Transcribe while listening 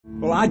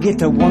Well, I get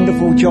the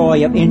wonderful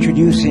joy of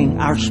introducing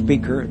our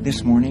speaker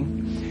this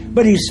morning,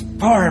 but he's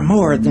far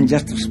more than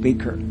just a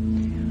speaker.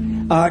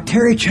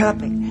 Terry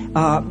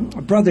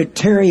Chupp, Brother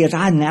Terry, as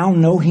I now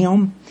know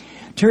him,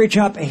 Terry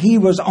Chupp,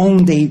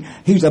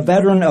 he's a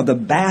veteran of the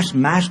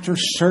Bassmaster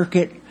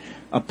Circuit,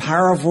 a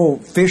powerful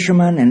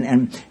fisherman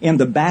and in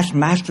the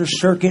Bassmaster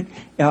Circuit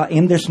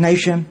in this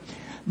nation.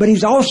 But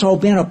he's also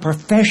been a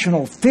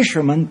professional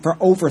fisherman for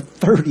over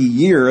 30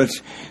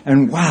 years.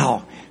 And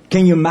wow,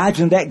 can you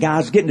imagine that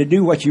guy's getting to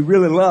do what you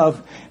really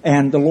love?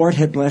 And the Lord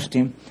had blessed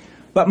him.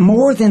 But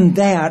more than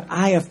that,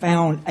 I have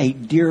found a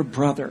dear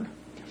brother.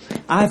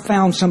 I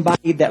found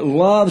somebody that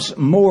loves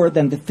more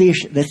than the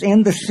fish that's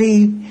in the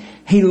sea.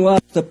 He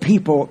loves the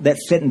people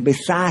that's sitting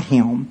beside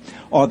him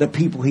or the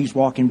people he's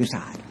walking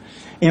beside.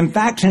 In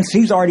fact, since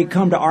he's already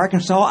come to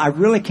Arkansas, I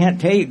really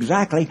can't tell you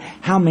exactly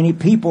how many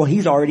people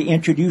he's already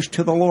introduced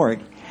to the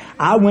Lord.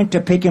 I went to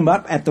pick him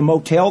up at the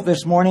motel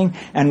this morning,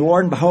 and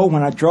Lord and behold,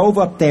 when I drove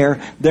up there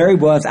he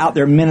was out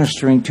there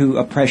ministering to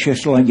a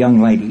precious little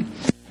young lady.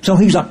 So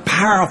he's a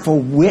powerful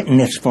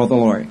witness for the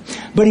Lord.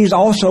 But he's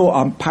also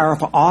a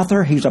powerful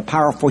author. He's a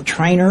powerful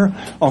trainer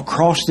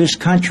across this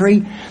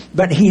country.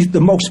 But he's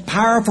the most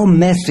powerful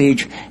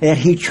message that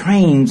he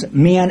trains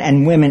men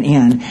and women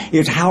in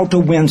is how to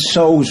win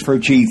souls for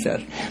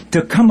Jesus.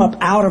 To come up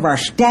out of our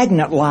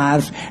stagnant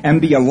lives and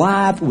be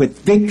alive with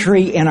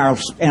victory in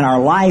our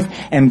life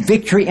and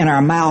victory in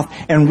our mouth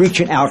and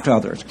reaching out to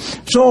others.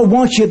 So I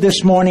want you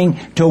this morning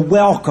to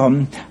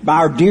welcome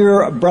our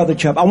dear Brother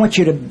Chupp. I want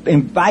you to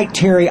invite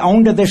Terry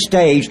onto this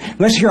stage.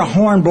 Let's hear a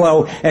horn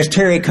blow as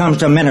Terry comes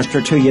to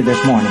minister to you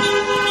this morning.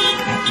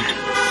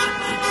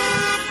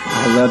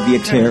 I love you,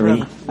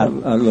 Terry. I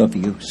love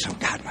you. So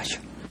God bless you.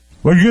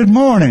 Well, good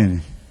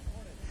morning.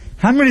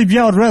 How many of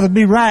y'all would rather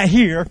be right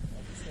here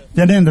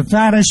than in the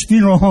finest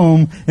funeral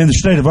home in the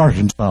state of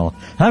Arkansas?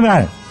 How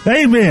about it?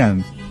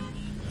 Amen.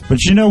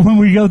 But you know, when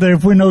we go there,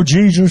 if we know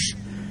Jesus,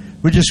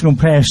 we're just going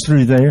to pass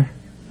through there.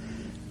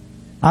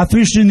 I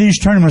fished in these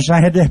tournaments. I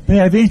had to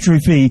have entry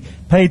fee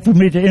paid for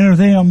me to enter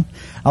them.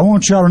 I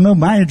want y'all to know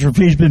my entry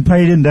fee's been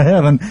paid into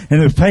heaven,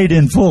 and it's paid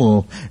in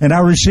full. And I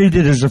received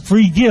it as a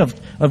free gift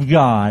of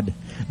God.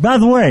 By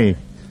the way,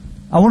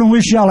 I want to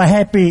wish y'all a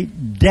happy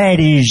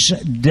Daddy's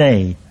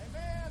Day.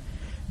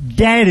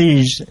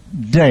 Daddy's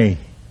Day.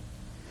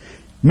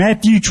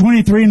 Matthew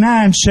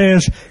 23:9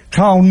 says,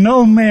 "Call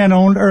no man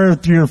on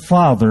earth your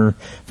father,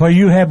 for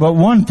you have but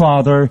one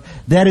Father,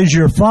 that is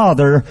your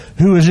Father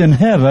who is in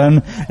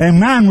heaven, and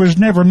mine was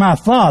never my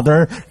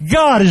father.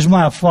 God is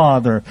my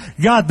Father.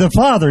 God the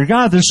Father,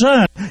 God the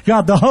Son,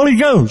 God the Holy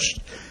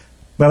Ghost."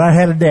 But I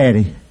had a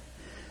daddy,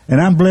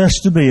 and I'm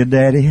blessed to be a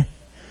daddy.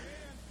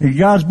 And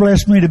God's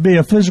blessed me to be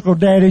a physical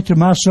daddy to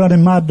my son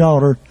and my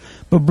daughter.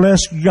 But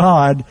bless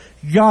God,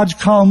 God's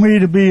called me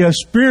to be a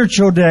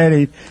spiritual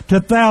daddy to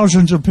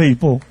thousands of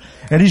people.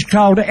 And He's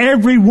called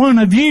every one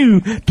of you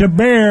to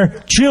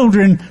bear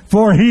children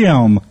for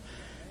Him.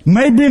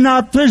 Maybe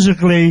not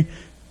physically,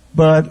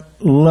 but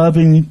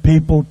loving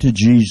people to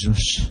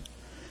Jesus.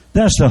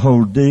 That's the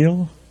whole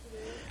deal.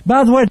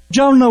 By the way, did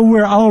y'all know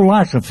we're all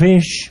like a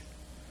fish?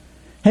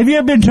 Have you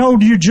ever been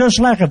told you're just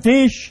like a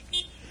fish?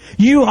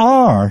 You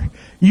are.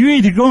 You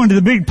either go into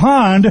the big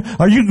pond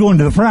or you go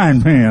into the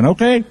frying pan,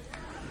 okay?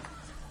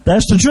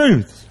 That's the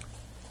truth.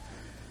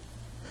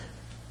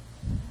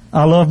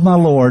 I love my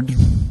Lord.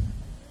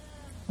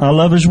 I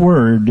love His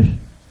Word.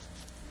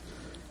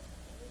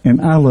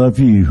 And I love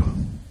you.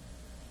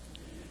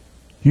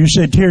 You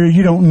said, "Terry,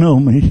 you don't know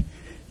me."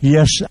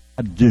 Yes,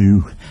 I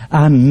do.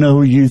 I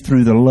know you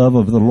through the love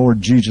of the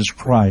Lord Jesus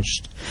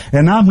Christ.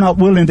 And I'm not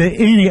willing that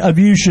any of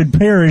you should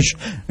perish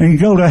and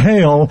go to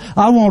hell.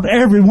 I want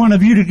every one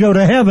of you to go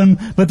to heaven,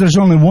 but there's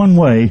only one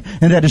way,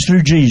 and that is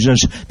through Jesus.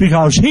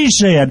 Because He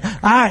said,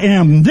 "I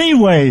am the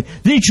way,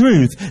 the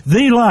truth,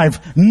 the life.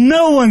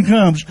 No one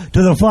comes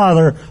to the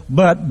Father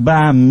but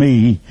by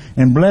me."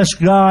 And bless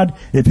God,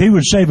 if He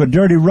would save a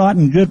dirty,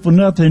 rotten,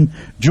 good-for-nothing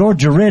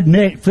Georgia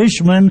redneck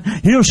fisherman,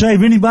 He'll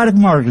save anybody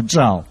from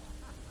Arkansas.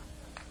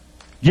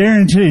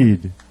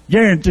 Guaranteed.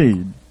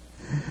 Guaranteed.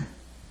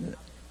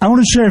 I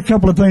want to share a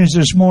couple of things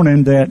this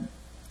morning that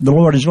the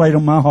Lord has laid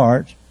on my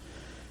heart.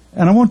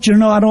 And I want you to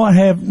know I don't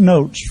have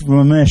notes from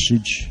a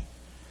message.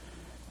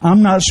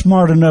 I'm not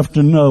smart enough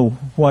to know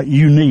what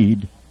you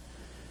need.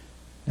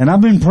 And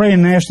I've been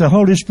praying and asked the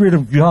Holy Spirit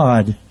of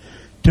God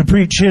to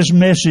preach His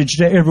message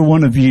to every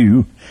one of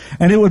you.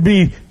 And it would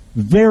be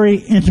very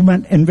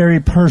intimate and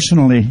very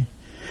personally.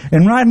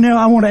 And right now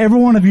I want every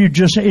one of you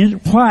just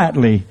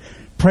quietly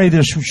pray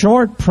this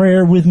short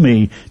prayer with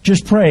me.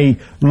 Just pray,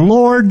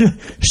 "Lord,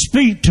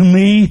 speak to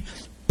me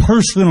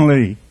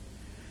personally."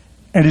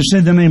 And it's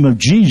in the name of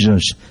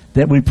Jesus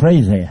that we pray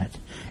that.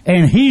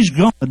 And He's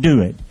going to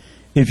do it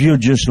if you'll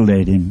just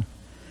let Him.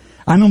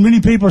 I know many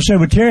people say,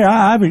 "Well, Terry,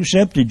 I've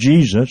accepted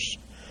Jesus."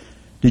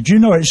 Did you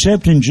know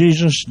accepting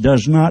Jesus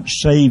does not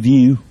save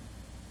you?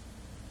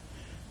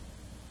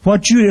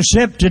 What you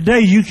accept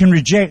today, you can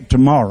reject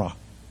tomorrow.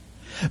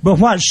 But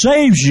what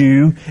saves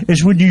you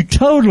is when you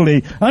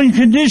totally,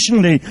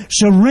 unconditionally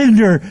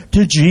surrender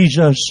to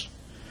Jesus.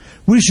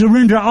 We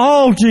surrender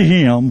all to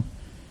Him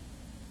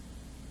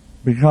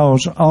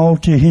because all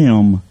to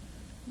Him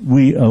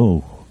we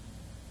owe.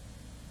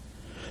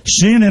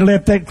 Sin had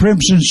left that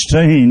crimson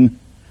stain,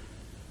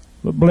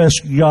 but bless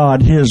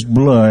God, His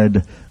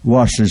blood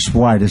washes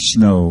white as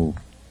snow.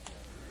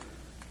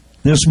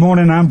 This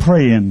morning I'm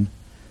praying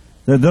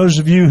that those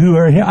of you who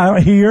are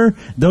out here,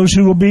 those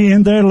who will be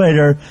in there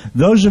later,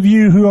 those of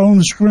you who are on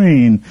the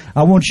screen,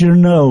 I want you to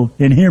know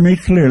and hear me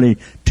clearly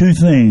two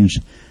things.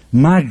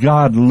 My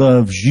God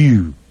loves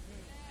you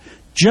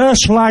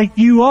just like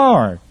you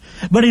are,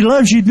 but He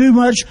loves you too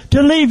much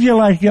to leave you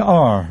like you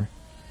are.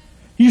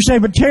 You say,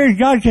 but Terry,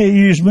 God can't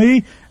use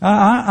me.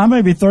 I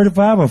may be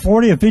 35 or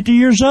 40 or 50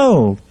 years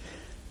old.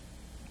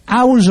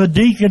 I was a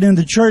deacon in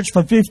the church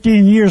for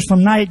 15 years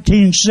from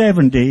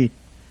 1970.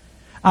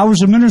 I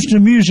was a minister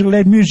of music,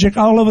 led music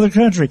all over the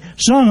country,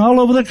 sung all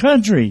over the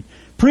country,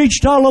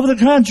 preached all over the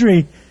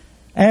country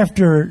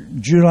after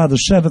July the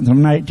 7th of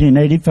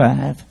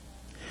 1985.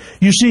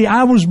 You see,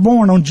 I was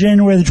born on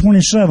January the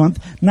 27th,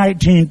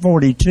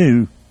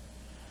 1942.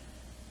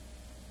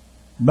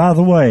 By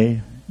the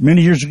way,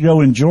 many years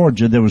ago in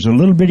Georgia, there was a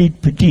little bitty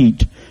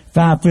petite,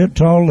 5 foot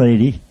tall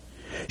lady.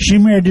 She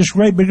married this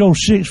great big old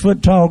 6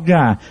 foot tall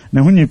guy.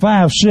 Now when you're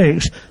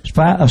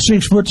 5'6",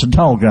 6 foot's a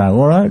tall guy,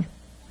 alright?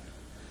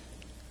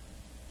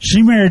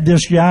 She married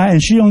this guy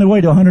and she only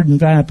weighed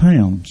 105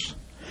 pounds.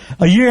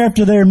 A year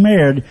after they were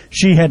married,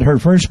 she had her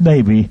first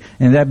baby,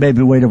 and that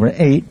baby weighed over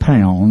 8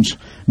 pounds.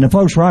 Now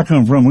folks, where I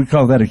come from, we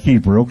call that a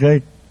keeper,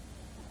 okay?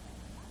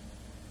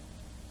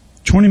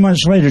 20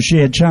 months later, she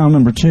had child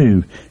number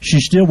 2. She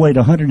still weighed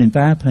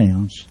 105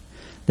 pounds.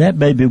 That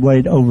baby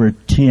weighed over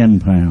 10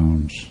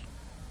 pounds.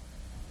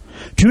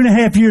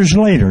 2.5 years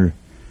later,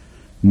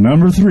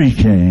 number 3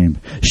 came.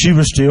 She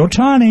was still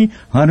tiny,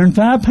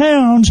 105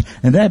 pounds,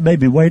 and that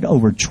baby weighed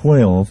over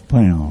 12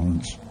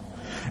 pounds.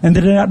 And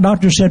the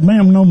doctor said,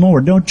 ma'am, no more.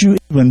 Don't you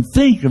even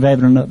think of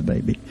having another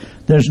baby.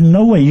 There's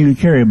no way you can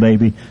carry a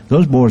baby.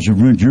 Those boys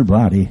have ruined your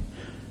body.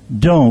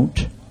 Don't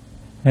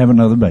have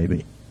another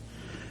baby.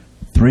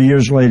 3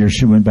 years later,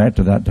 she went back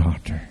to that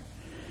doctor.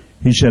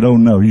 He said, oh,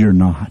 no, you're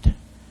not.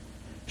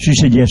 She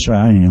said, yes, sir,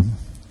 I am.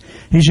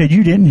 He said,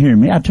 you didn't hear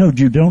me. I told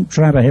you don't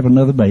try to have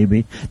another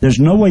baby. There's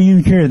no way you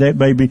can carry that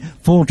baby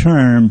full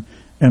term.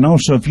 And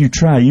also, if you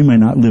try, you may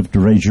not live to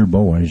raise your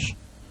boys.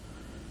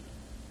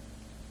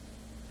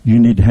 You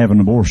need to have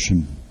an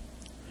abortion.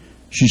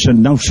 She said,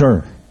 no,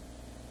 sir.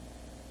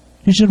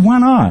 He said, why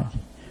not?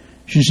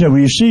 She said, well,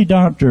 you see,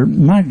 doctor,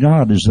 my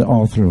God is the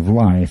author of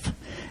life.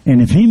 And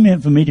if He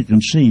meant for me to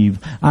conceive,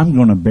 I'm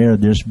going to bear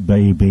this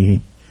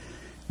baby.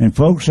 And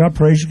folks, I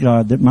praise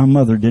God that my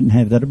mother didn't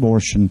have that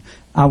abortion.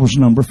 I was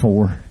number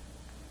 4.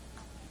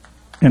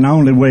 And I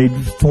only weighed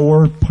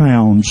 4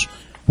 pounds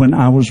when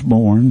I was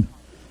born.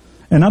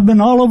 And I've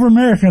been all over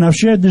America, and I've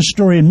shared this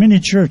story in many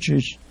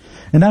churches.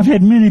 And I've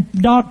had many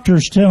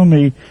doctors tell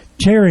me,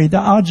 Terry, the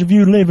odds of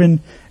you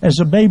living as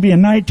a baby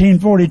in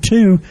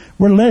 1942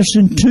 were less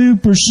than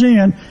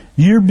 2%.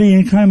 You're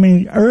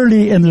coming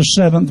early in the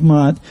 7th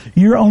month.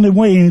 You're only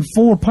weighing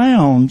 4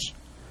 pounds.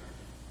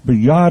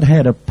 But God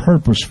had a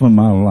purpose for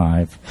my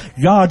life.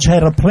 God's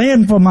had a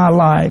plan for my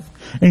life.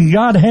 And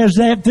God has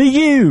that for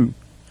you.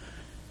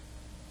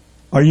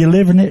 Are you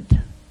living it?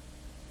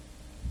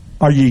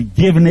 Are you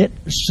giving it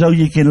so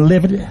you can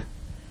live it?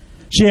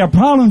 See, our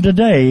problem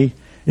today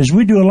is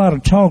we do a lot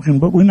of talking,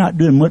 but we're not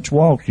doing much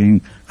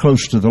walking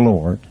close to the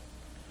Lord.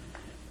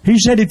 He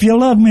said, if you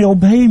love me,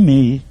 obey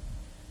me.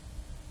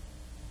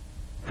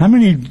 How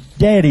many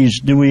daddies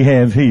do we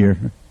have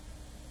here?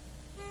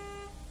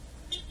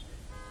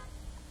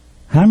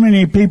 How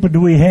many people do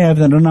we have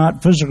that are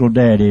not physical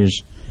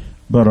daddies,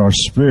 but are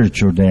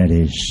spiritual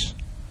daddies?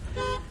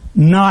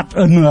 Not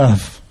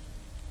enough.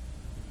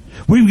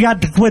 We've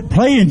got to quit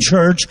playing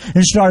church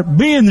and start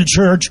being the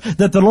church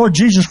that the Lord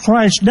Jesus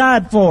Christ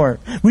died for.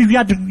 We've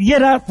got to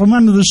get out from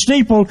under the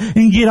steeple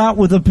and get out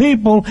with the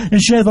people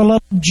and share the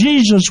love of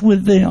Jesus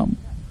with them.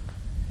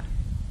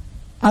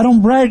 I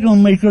don't brag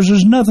on me because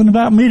there's nothing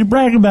about me to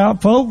brag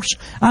about, folks.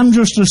 I'm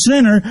just a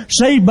sinner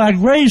saved by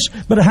grace,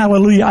 but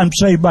hallelujah, I'm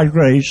saved by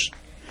grace.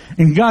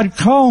 And God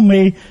called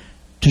me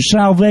to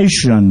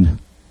salvation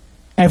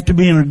after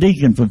being a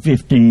deacon for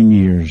 15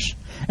 years.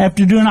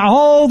 After doing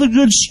all the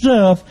good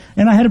stuff,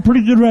 and I had a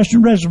pretty good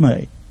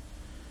resume.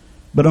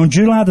 But on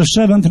July the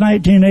 7th,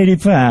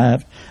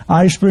 1985,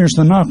 I experienced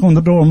a knock on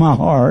the door of my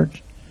heart.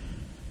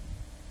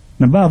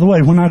 Now, by the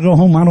way, when I go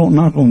home, I don't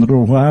knock on the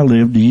door where I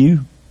live, do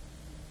you?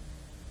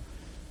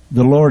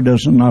 The Lord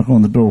doesn't knock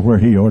on the door where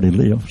He already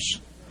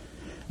lives.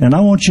 And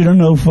I want you to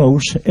know,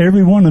 folks,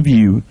 every one of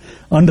you,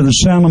 under the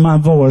sound of my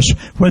voice,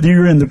 whether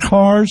you're in the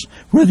cars,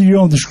 whether you're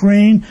on the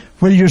screen,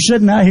 whether you're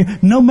sitting out here,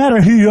 no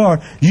matter who you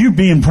are, you're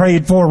being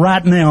prayed for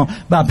right now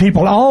by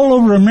people all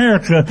over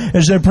America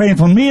as they're praying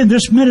for me in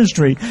this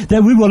ministry,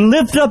 that we will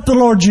lift up the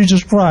Lord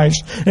Jesus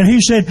Christ. And He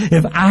said,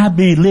 if I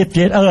be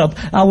lifted up,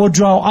 I will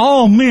draw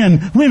all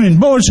men, women,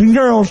 boys, and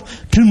girls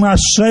to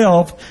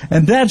myself.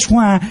 And that's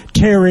why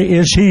Terry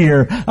is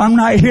here. I'm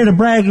not here to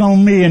brag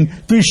on me and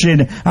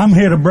fishing. I'm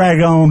here to brag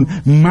on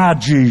my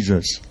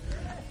Jesus.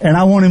 And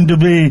I want Him to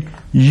be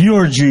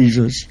your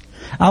Jesus.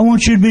 I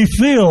want you to be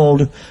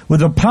filled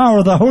with the power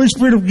of the Holy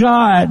Spirit of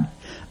God.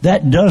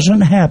 That doesn't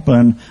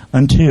happen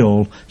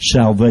until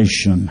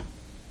salvation.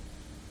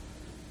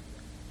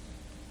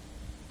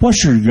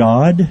 What's your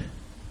God?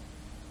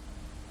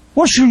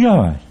 What's your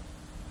God?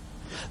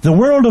 The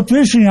world of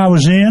fishing I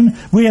was in,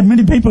 we had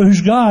many people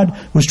whose God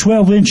was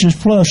 12 inches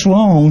plus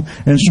long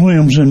and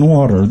swims in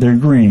water. They're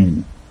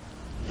green.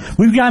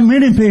 We've got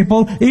many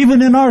people,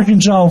 even in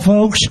Arkansas,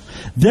 folks,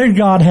 their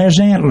God has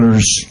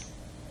antlers.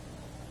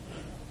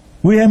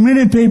 We have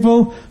many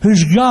people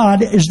whose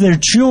God is their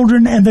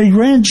children and their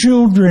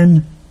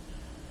grandchildren.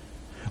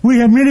 We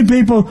have many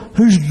people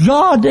whose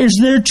God is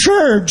their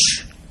church.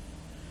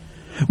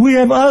 We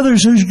have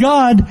others whose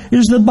God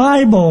is the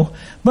Bible.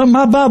 But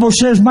my Bible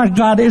says my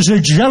God is a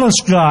jealous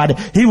God.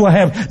 He will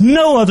have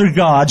no other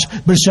gods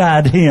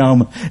beside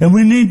Him. And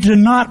we need to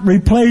not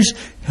replace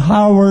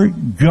our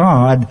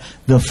God,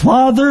 the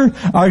Father,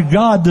 our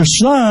God, the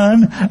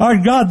Son,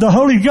 our God, the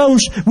Holy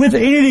Ghost, with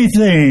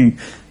anything.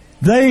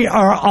 They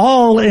are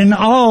all in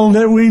all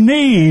that we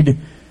need.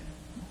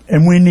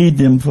 And we need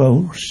them,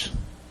 folks.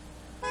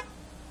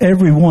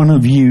 Every one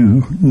of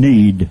you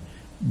need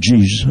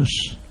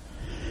Jesus.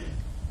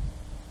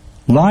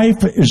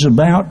 Life is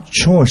about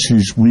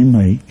choices we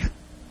make.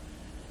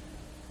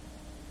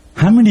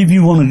 How many of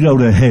you want to go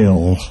to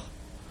hell?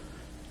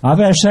 I've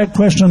asked that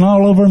question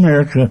all over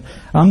America.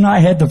 I've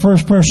not had the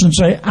first person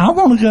say, I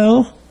want to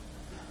go.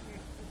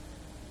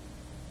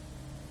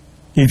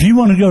 If you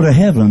want to go to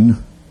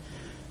heaven,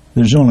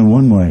 there's only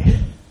one way.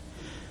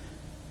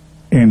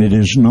 And it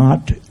is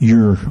not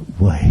your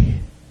way.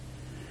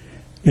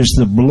 It's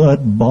the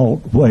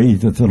blood-bought way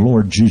that the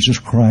Lord Jesus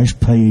Christ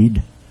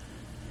paid.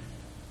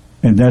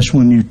 And that's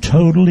when you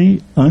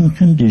totally,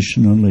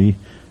 unconditionally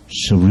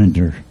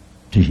surrender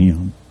to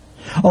Him.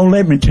 Oh,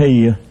 let me tell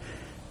you,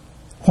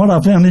 what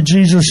I found in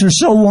Jesus is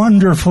so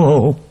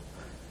wonderful.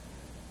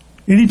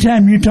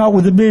 Anytime you talk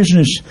with a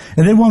business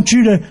and they want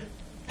you to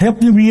help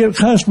them get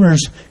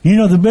customers, you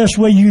know the best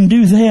way you can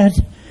do that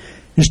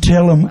is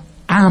tell them,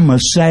 I'm a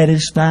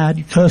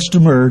satisfied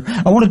customer.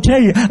 I want to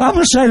tell you, I'm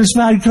a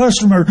satisfied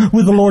customer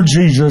with the Lord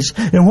Jesus.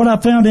 And what I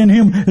found in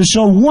Him is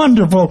so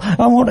wonderful.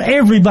 I want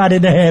everybody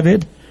to have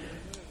it.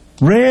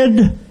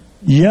 Red,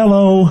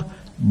 yellow,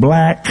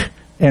 black,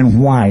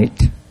 and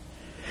white.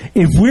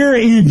 If we're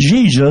in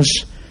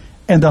Jesus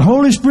and the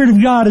Holy Spirit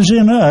of God is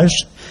in us,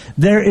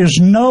 there is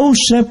no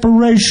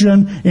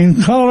separation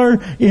in color,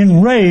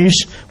 in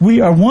race.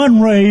 We are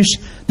one race,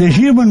 the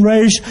human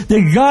race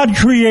that God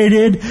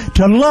created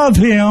to love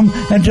Him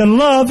and to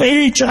love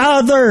each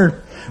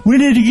other. We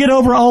need to get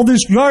over all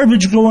this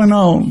garbage going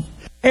on.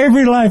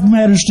 Every life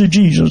matters to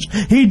Jesus.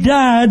 He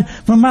died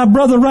for my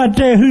brother right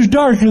there who's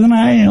darker than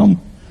I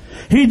am.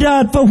 He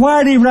died for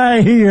Whitey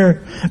right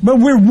here. But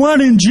we're one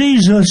in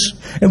Jesus,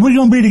 and we're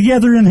going to be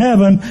together in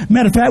heaven.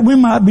 Matter of fact, we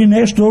might be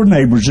next door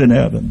neighbors in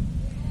heaven.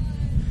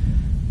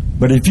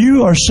 But if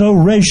you are so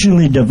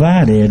racially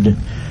divided,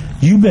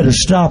 you better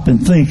stop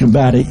and think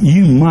about it.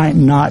 You might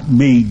not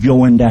be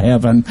going to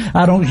heaven.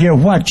 I don't care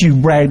what you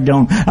bragged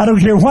on. I don't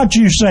care what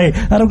you say.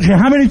 I don't care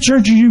how many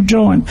churches you've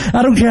joined.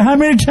 I don't care how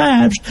many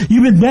times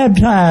you've been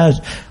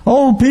baptized.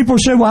 Oh, people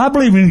say, well, I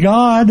believe in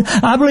God.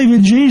 I believe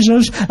in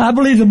Jesus. I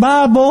believe the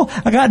Bible.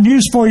 I got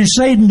news for you.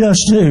 Satan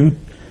does too.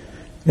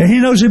 And he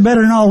knows it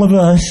better than all of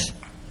us.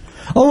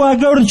 Oh, I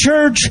go to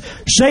church.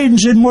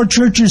 Satan's in more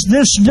churches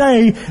this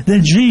day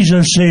than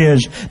Jesus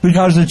is,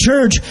 because the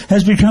church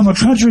has become a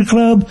country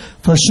club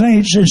for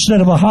saints instead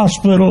of a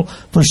hospital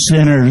for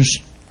sinners.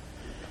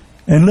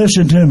 And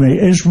listen to me,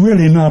 it's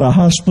really not a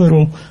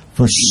hospital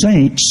for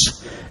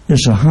saints.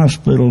 It's a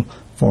hospital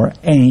for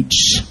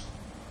ain'ts.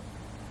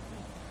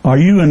 Are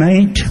you an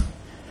ain't?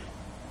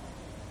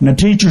 Now,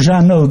 teachers,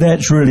 I know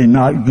that's really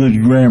not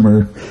good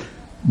grammar,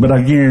 but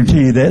I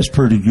guarantee you that's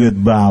pretty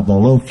good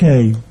Bible,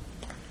 okay?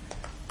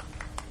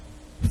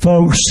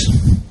 Folks,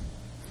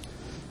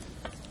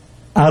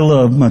 I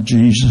love my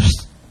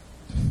Jesus.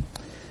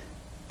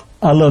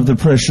 I love the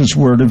precious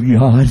Word of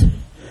God.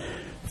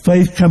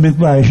 Faith cometh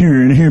by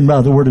hearing, and hearing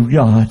by the Word of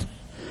God.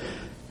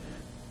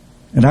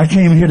 And I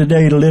came here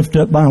today to lift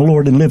up my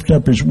Lord and lift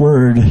up His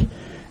Word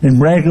and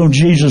brag on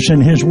Jesus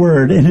and His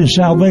Word and His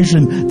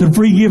salvation, the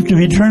free gift of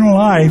eternal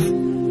life,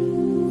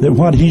 that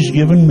what He's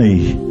given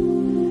me,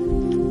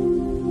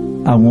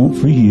 I want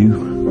for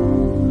you.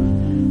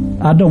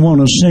 I don't want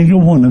a single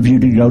one of you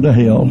to go to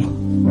hell.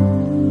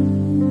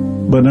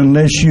 But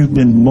unless you've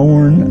been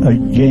born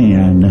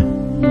again,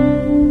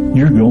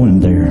 you're going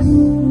there.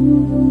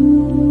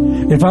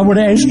 If I were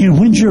to ask you,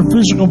 when's your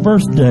physical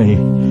birthday?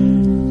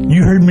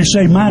 You heard me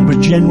say mine was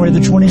January the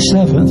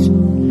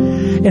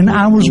 27th. And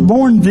I was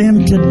born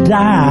then to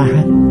die.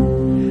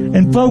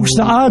 And folks,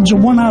 the odds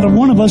of one out of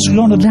one of us are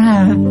going to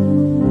die.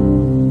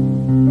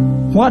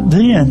 What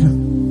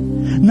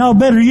then? No,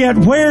 better yet,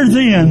 where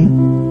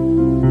then?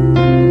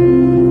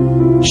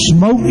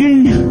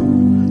 Smoking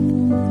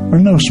or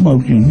no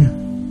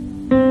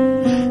smoking?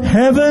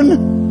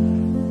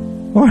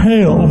 Heaven or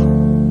hell?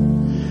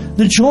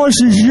 The choice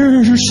is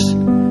yours.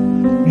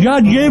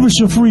 God gave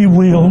us a free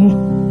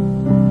will.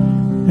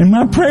 And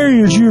my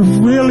prayer is you're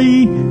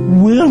really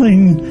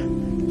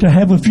willing to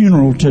have a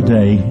funeral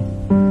today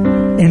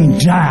and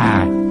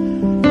die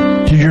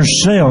to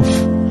yourself.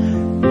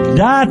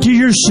 Die to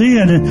your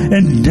sin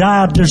and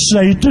die to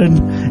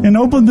Satan, and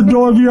open the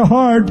door of your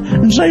heart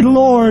and say,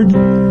 Lord,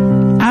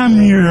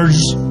 I'm yours.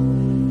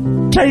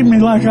 Take me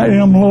like I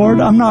am, Lord.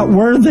 I'm not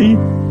worthy,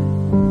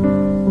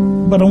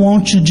 but I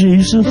want you,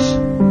 Jesus,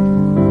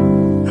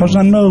 because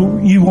I know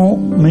you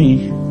want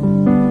me.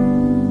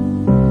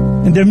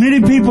 And there are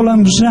many people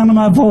under the sound of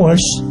my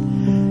voice.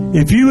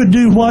 If you would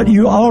do what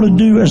you ought to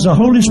do as the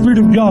Holy Spirit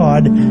of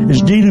God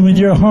is dealing with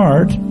your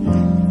heart,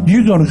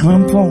 you're going to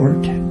come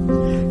forward.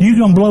 You're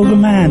going to blow the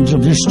minds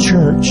of this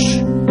church.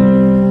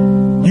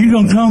 You're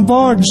going to come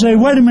forward and say,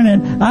 wait a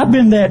minute, I've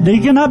been that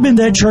deacon, I've been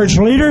that church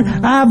leader,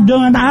 I've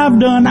done.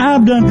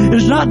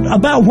 It's not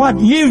about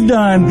what you've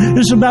done,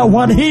 it's about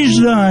what He's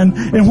done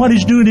and what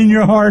He's doing in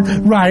your heart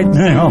right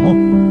now.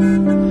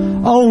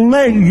 Oh,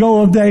 let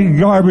go of that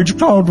garbage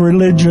called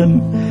religion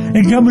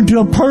and come into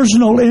a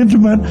personal,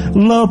 intimate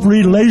love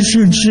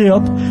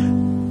relationship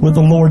with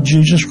the Lord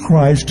Jesus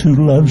Christ who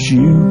loves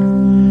you.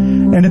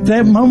 And at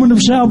that moment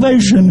of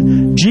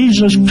salvation,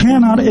 Jesus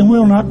cannot and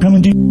will not come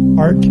into your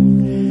heart.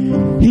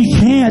 He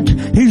can't.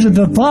 He's at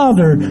the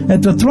Father,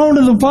 at the throne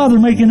of the Father,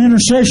 making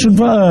intercession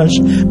for us.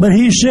 But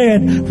He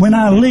said, when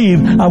I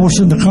leave, I will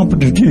send the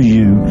Comforter to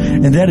you.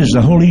 And that is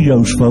the Holy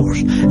Ghost,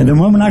 folks. And the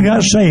moment I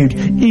got saved,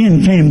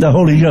 in came the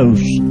Holy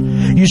Ghost.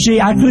 You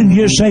see, I couldn't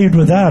get saved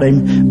without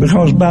Him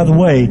because, by the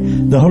way,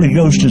 the Holy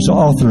Ghost is the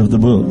author of the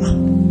book.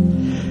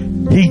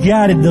 He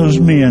guided those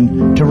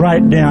men to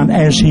write down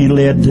as He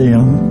led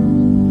them.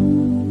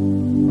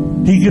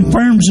 He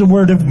confirms the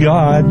Word of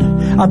God.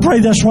 I pray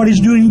that's what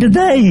He's doing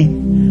today.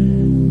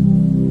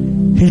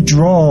 He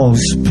draws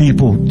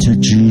people to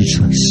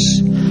Jesus.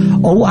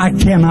 Oh, I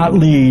cannot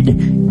lead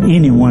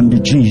anyone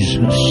to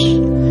Jesus.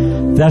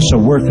 That's a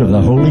work of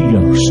the Holy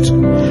Ghost.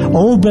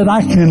 Oh, but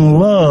I can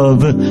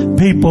love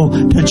people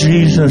to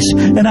Jesus.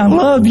 And I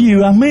love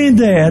you. I mean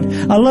that.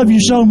 I love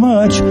you so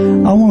much.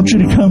 I want you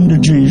to come to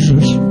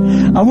Jesus.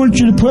 I want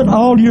you to put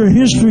all your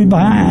history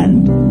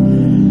behind.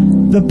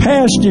 The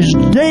past is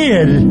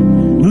dead.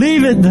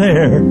 Leave it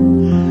there.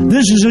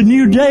 This is a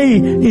new day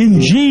in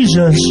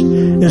Jesus.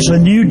 It's a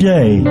new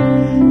day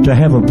to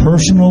have a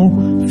personal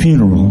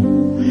funeral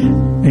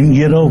and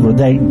get over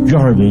that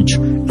garbage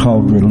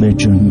called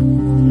religion.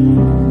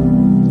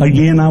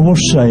 Again, I will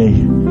say,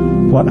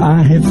 what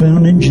I have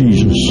found in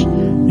Jesus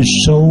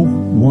is so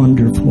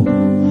wonderful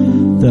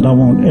that I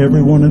want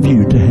every one of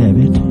you to have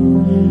it.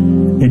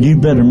 And you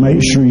better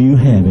make sure you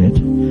have it,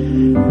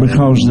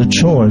 because the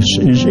choice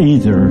is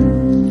either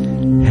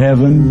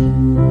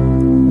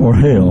heaven or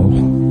hell.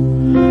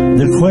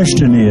 The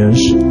question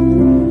is,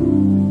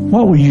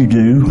 what will you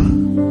do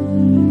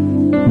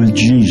with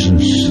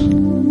Jesus?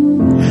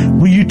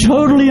 Will you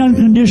totally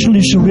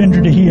unconditionally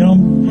surrender to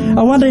Him?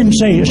 Oh, I didn't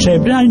say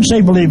accept. I didn't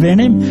say believe in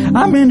Him.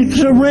 I mean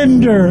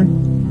surrender.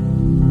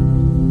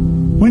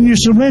 When you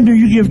surrender,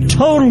 you give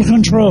total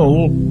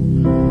control.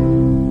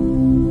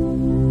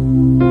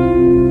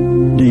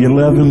 Do you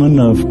love Him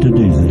enough to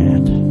do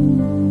that?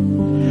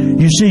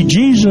 You see,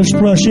 Jesus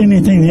plus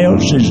anything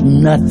else is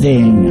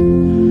nothing.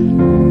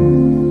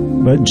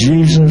 But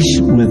Jesus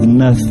with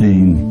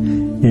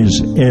nothing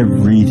is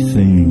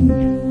everything.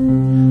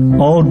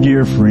 Oh,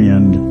 dear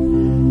friend,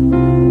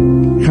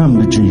 come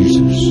to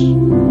Jesus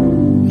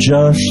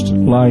just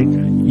like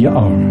you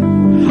are.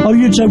 Oh,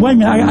 you'd say, wait a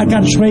minute, I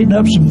got to straighten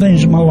up some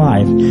things in my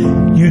life.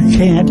 You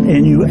can't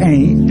and you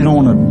ain't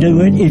going to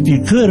do it. If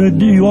you could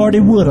have, you already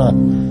would have.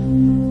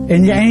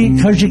 And you ain't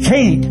because you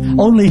can't.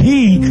 Only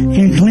He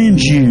can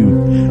cleanse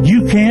you.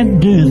 You can't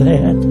do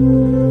that.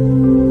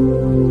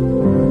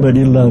 But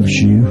He loves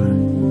you.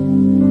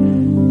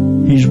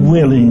 He's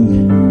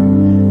willing,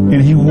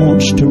 and He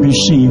wants to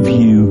receive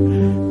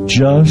you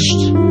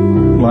just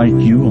like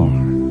you are.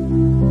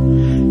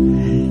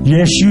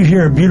 Yes, you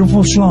hear a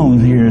beautiful song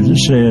here that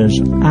says,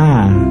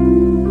 I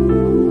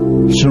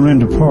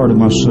surrender part of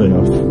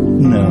myself.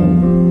 No.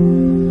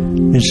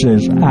 It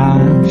says,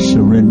 I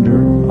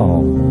surrender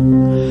all.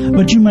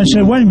 But you may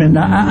say, wait a minute,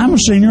 I'm a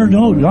singer.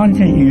 No, God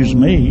can't use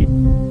me.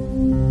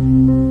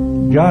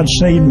 God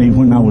saved me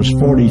when I was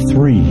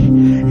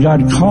 43.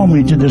 God called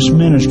me to this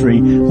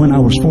ministry when I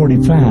was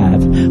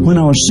 45. When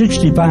I was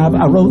 65,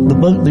 I wrote the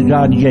book that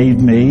God gave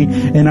me,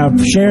 and I've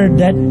shared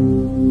that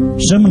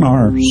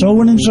seminar, soul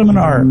winning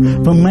seminar,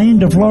 from Maine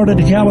to Florida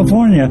to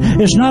California.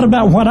 It's not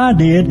about what I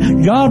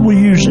did. God will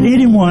use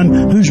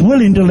anyone who's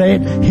willing to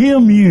let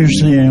Him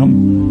use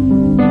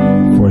them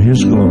for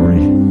His glory,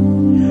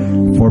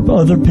 for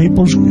other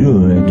people's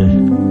good,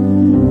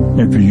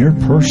 and for your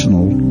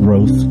personal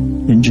growth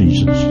in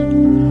Jesus.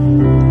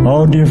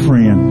 Oh, dear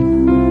friend,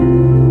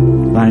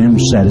 I am a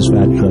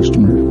satisfied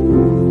customer.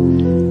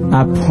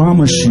 I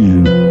promise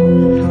you,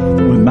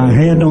 with my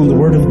hand on the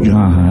Word of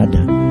God,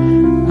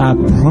 I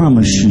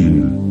promise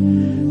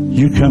you,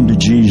 you come to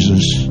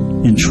Jesus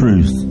in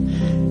truth,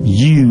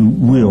 you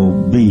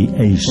will be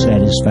a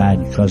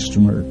satisfied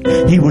customer.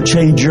 He will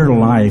change your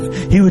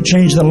life. He will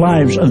change the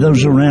lives of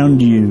those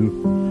around you.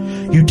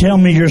 You tell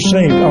me you're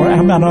saved, or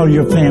how about all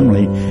your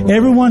family?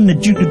 Everyone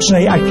that you could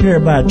say, I care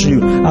about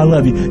you, I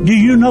love you. Do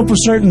you know for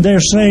certain they're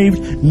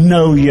saved?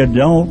 No, you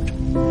don't.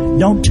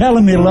 Don't tell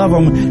them you love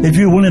them if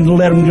you're willing to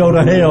let them go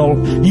to hell.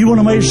 You want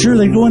to make sure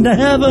they go into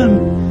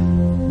heaven.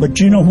 But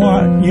you know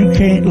what? You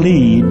can't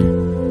lead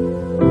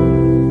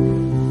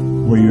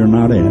where you're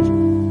not at.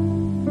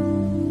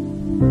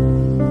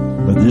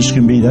 But this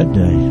can be that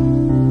day.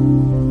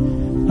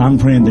 I'm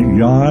praying that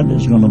God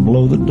is going to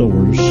blow the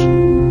doors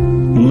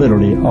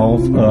literally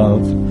off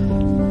of,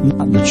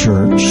 not the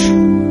church,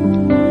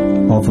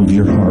 off of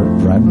your heart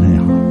right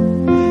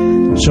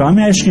now. So I'm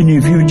asking you,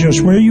 if you would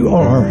just, where you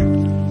are,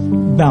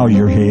 bow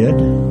your head.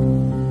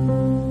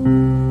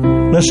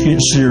 Let's get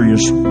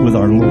serious with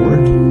our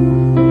Lord.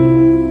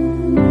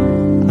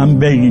 I'm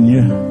begging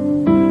you,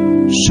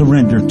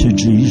 surrender to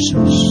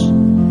Jesus.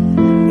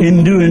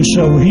 In doing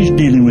so, He's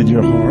dealing with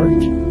your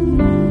heart.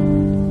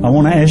 I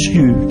want to ask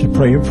you to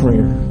pray a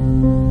prayer.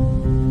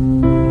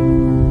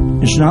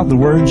 It's not the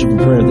words of a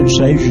prayer that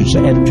saves you, it's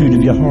the attitude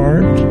of your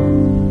heart.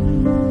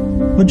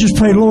 But just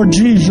pray, Lord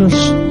Jesus,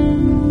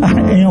 I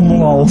am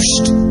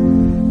lost.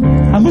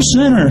 I'm a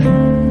sinner.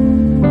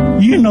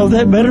 You know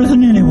that better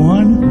than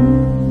anyone.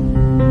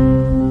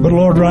 But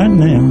Lord, right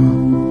now,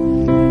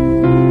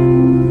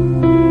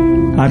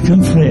 I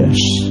confess,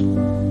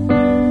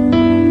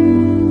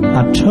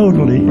 I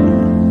totally,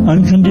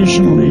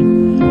 unconditionally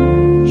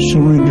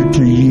surrender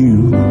to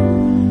you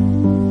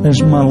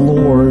as my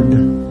Lord,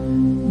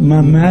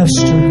 my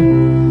Master,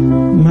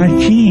 my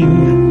King.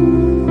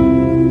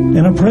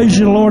 And I praise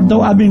you, Lord,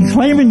 though I've been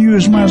claiming you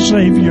as my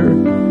Savior,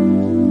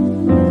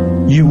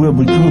 you will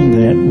become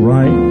that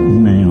right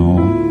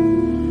now.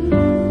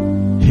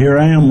 Here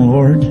I am,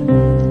 Lord.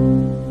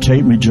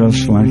 Take me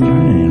just like I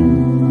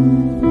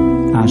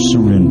am. I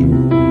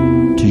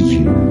surrender to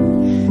you.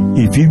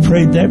 If you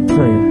prayed that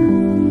prayer,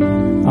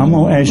 I'm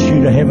going to ask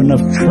you to have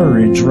enough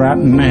courage right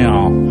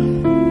now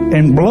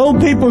and blow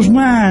people's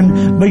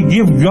mind, but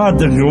give God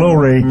the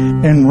glory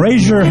and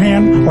raise your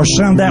hand or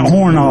sound that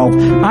horn off.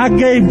 I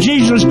gave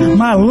Jesus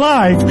my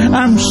life.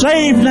 I'm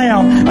saved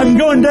now. I'm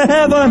going to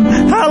heaven.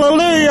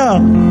 Hallelujah.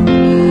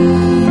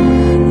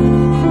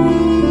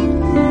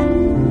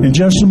 In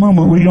just a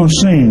moment, we're going to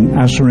sing,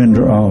 I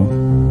Surrender All.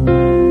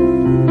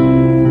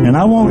 And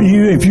I want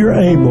you, if you're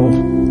able,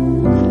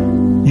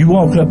 you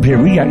walk up here.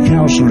 We got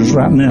counselors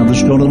right now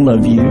that's going to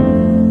love you.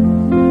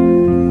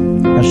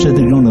 I said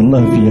they're going to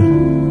love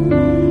you.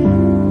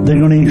 They're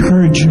going to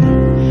encourage you.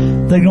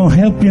 They're going to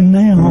help you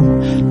now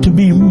to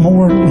be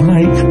more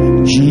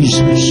like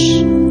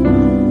Jesus.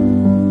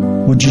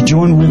 Would you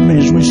join with me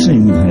as we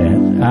sing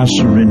that? I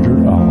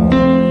surrender all.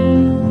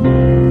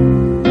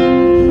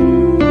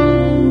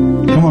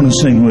 Come on and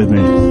sing with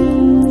me.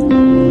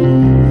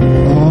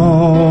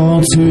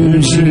 All to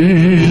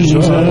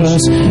Jesus I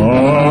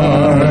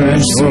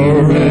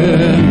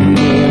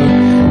surrender.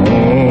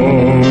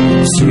 All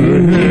to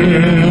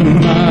Him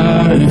I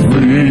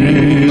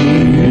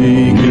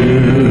freely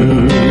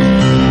give.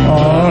 I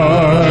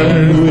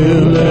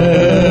will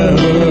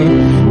ever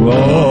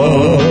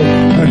love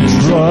and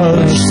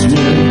trust in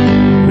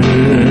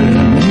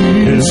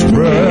His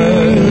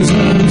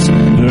presence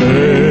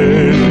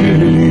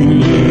daily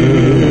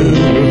live.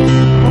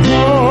 I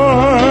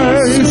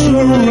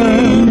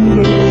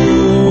surrender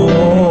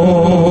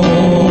all.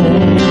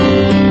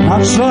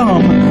 Not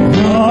some.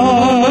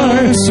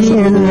 I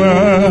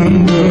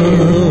surrender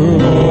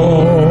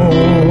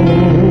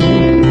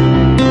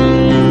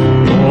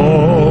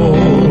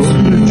all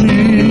to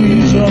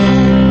Jesus.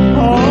 I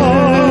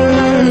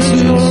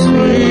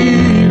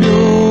surrender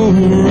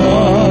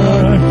all.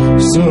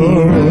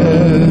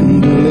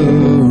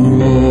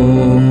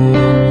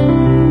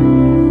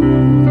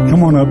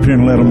 Come on up here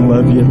and let them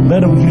love you.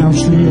 Let them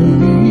counsel you.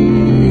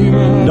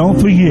 Don't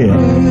forget,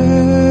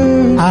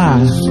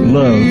 I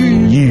love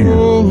you.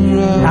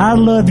 I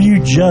love you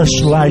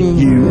just like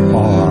you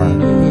are.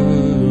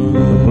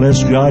 But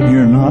bless God,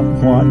 you're not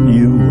what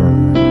you were.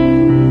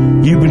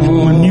 You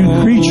become a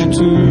new creature.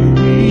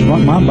 That's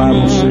what my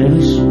Bible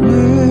says.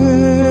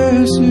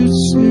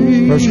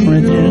 1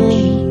 Corinthians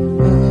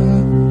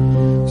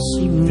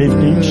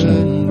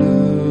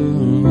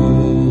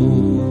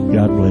 15:7.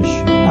 God bless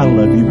you. I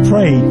love you.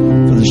 Pray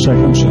for the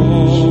second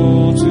service.